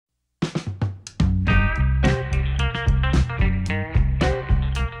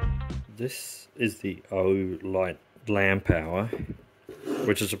This is the Olight lamp hour,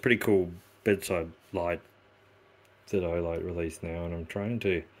 which is a pretty cool bedside light that Olight released now, and I'm trying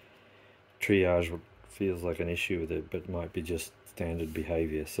to triage what feels like an issue with it, but might be just standard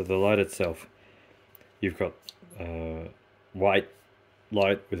behavior. So the light itself, you've got white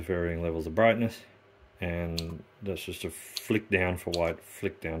light with varying levels of brightness, and that's just a flick down for white,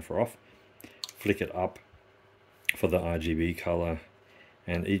 flick down for off, flick it up for the RGB color,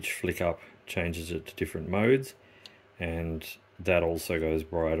 and each flick up changes it to different modes, and that also goes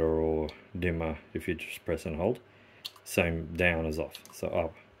brighter or dimmer if you just press and hold. Same down as off. So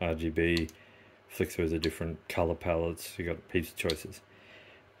up, RGB, flick through the different color palettes, you got heaps of choices.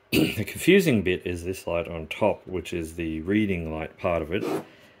 The confusing bit is this light on top, which is the reading light part of it,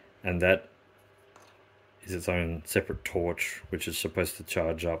 and that is its own separate torch, which is supposed to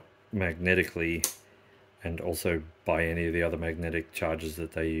charge up magnetically and also by any of the other magnetic charges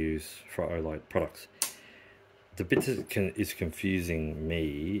that they use for Olight products. The bit that is confusing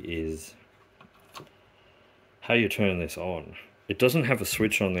me is how you turn this on. It doesn't have a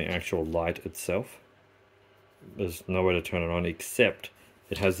switch on the actual light itself. There's no way to turn it on, except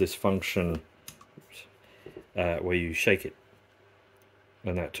it has this function where you shake it,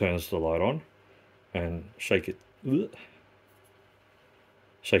 and that turns the light on, and shake it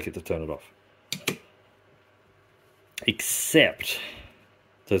to turn it off. Except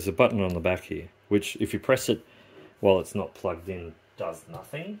there's a button on the back here, which if you press it while it's not plugged in, does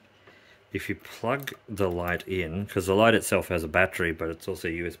nothing. If you plug the light in, because the light itself has a battery, but it's also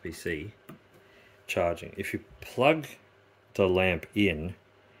USB-C charging. If you plug the lamp in,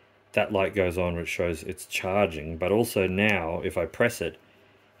 that light goes on, which shows it's charging, but also now if I press it,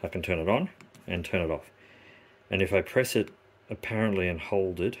 I can turn it on and turn it off. And if I press it apparently and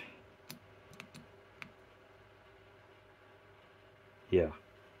hold it, yeah.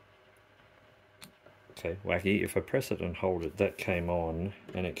 Okay, wacky. If I press it and hold it, that came on,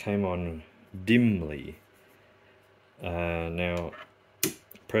 and it came on dimly. Now,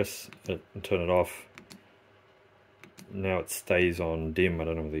 press it and turn it off. Now it stays on dim. I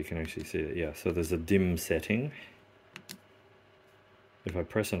don't know whether you can actually see it. Yeah, so there's a dim setting. If I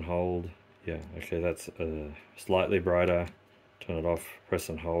press and hold, yeah, okay, that's slightly brighter. Turn it off, press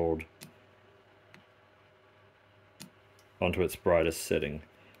and hold onto its brightest setting.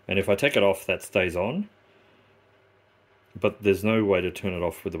 And if I take it off, that stays on, but there's no way to turn it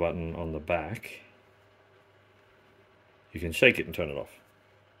off with the button on the back. You can shake it and turn it off.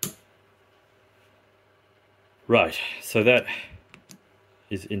 Right, so that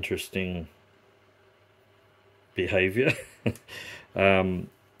is interesting behavior. It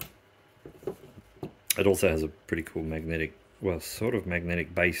also has a pretty cool magnetic, well, sort of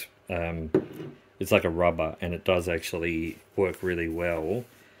magnetic base. It's like a rubber, and it does actually work really well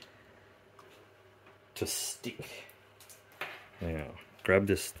to stick. Now, grab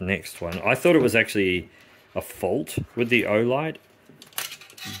this next one. I thought it was actually a fault with the Olight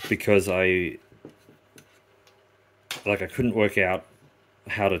because I couldn't work out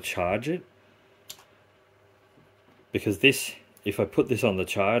how to charge it. Because this, if I put this on the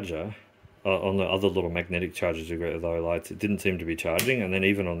charger, on the other little magnetic chargers you get with Olights, it didn't seem to be charging, and then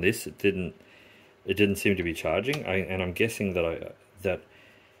even on this, it didn't seem to be charging. And I'm guessing that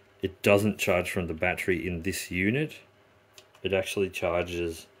it doesn't charge from the battery in this unit. It actually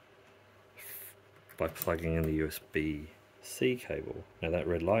charges by plugging in the USB-C cable. Now that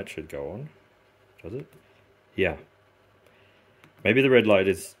red light should go on, does it? Yeah. Maybe the red light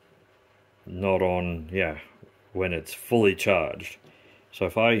is not on, yeah, when it's fully charged. So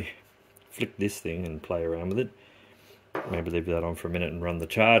if I flick this thing and play around with it, maybe leave that on for a minute and run the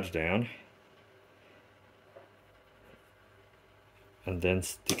charge down, and then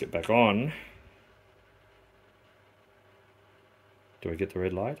stick it back on. Do I get the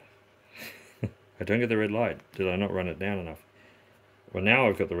red light? I don't get the red light. Did I not run it down enough? Well, now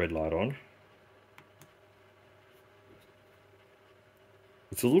I've got the red light on.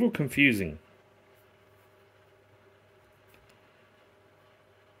 It's a little confusing.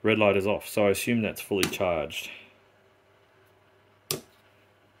 Red light is off, so I assume that's fully charged.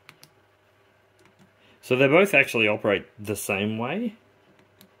 So they both actually operate the same way?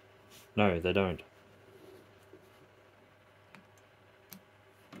 No, they don't.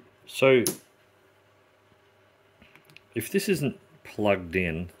 So, if this isn't plugged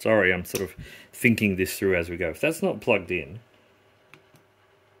in, sorry, I'm sort of thinking this through as we go. If that's not plugged in,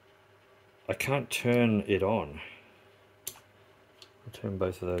 I can't turn it on. I'll turn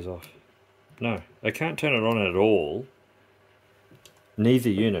both of those off. No, I can't turn it on at all. Neither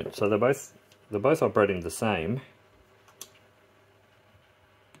unit. So they're both operating the same.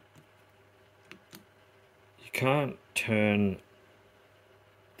 can't turn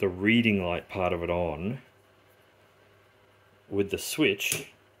the reading light part of it on with the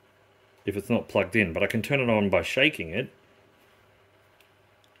switch if it's not plugged in, but I can turn it on by shaking it,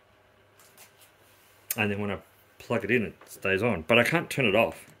 and then when I plug it in it stays on, but I can't turn it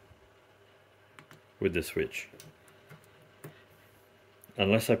off with the switch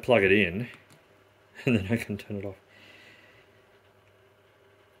unless I plug it in, and then I can turn it off.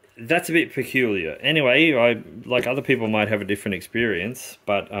 That's a bit peculiar. Anyway, like other people might have a different experience,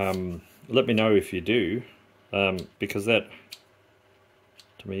 but let me know if you do, because that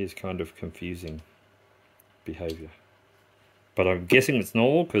to me is kind of confusing behavior. But I'm guessing it's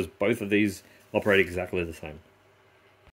normal because both of these operate exactly the same.